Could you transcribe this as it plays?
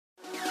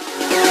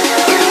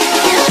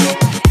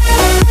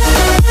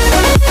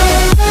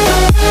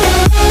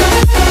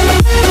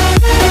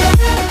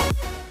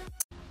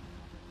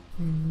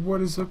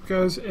What is up,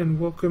 guys, and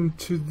welcome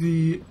to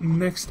the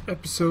next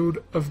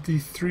episode of the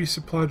 3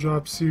 supply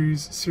drop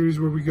series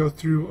where we go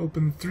through,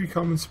 open 3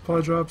 common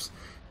supply drops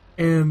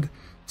and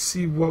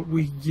see what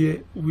we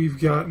get. We've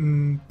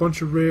gotten a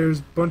bunch of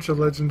rares, bunch of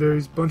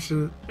legendaries, bunch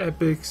of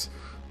epics,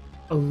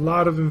 a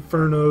lot of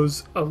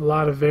infernos, a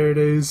lot of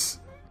Verdes.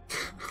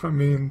 I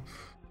mean,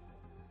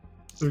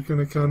 they're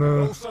gonna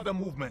those are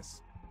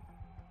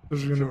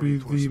gonna be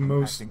the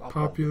most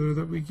popular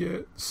that we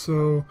get.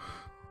 So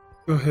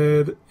go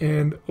ahead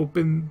and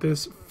open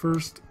this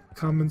first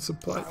common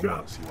supply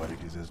drop. See what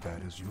it is as bad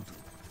as you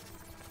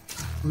do.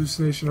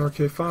 Hallucination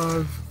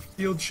RK5,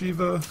 Field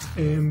Shiva,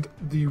 and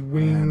the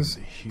Wings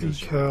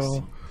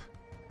decal.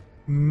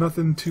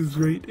 Nothing too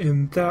great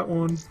in that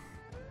one.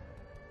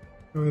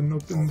 Go ahead and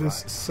open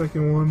this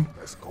second one.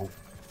 Let's go.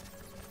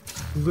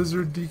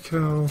 Lizard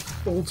decal,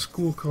 Old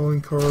School calling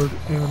card,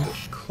 and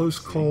Close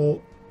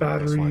Call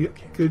battery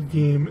good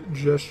game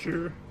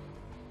gesture.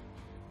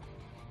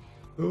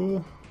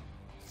 Cool.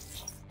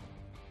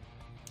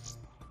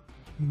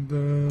 And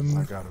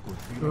then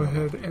go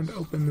ahead and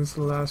open this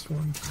last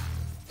one.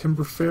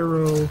 Timber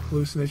Pharaoh,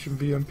 Hallucination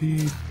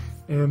VMP,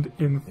 and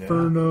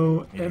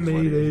Inferno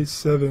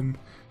M8A7.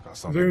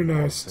 Very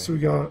nice. So we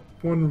got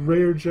one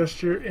rare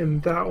gesture in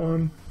that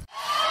one.